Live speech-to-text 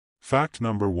Fact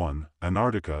number 1,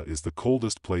 Antarctica is the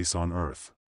coldest place on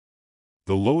Earth.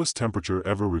 The lowest temperature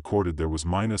ever recorded there was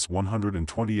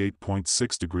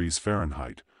 -128.6 degrees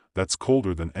Fahrenheit, that's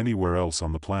colder than anywhere else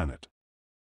on the planet.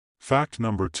 Fact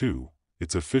number 2,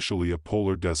 it's officially a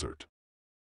polar desert.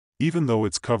 Even though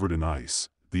it's covered in ice,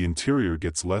 the interior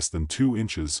gets less than 2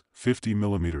 inches, 50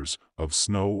 millimeters, of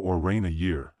snow or rain a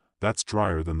year. That's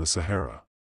drier than the Sahara.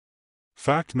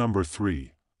 Fact number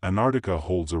 3, Antarctica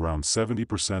holds around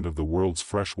 70% of the world's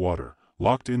fresh water,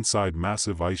 locked inside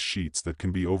massive ice sheets that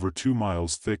can be over 2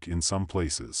 miles thick in some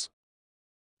places.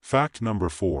 Fact number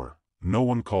 4, no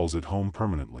one calls it home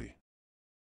permanently.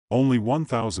 Only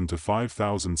 1,000 to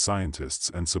 5,000 scientists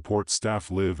and support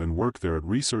staff live and work there at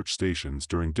research stations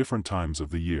during different times of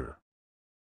the year.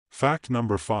 Fact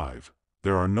number 5,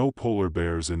 there are no polar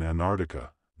bears in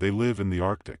Antarctica, they live in the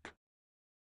Arctic.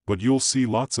 But you'll see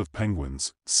lots of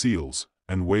penguins, seals,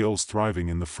 and whales thriving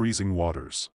in the freezing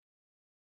waters.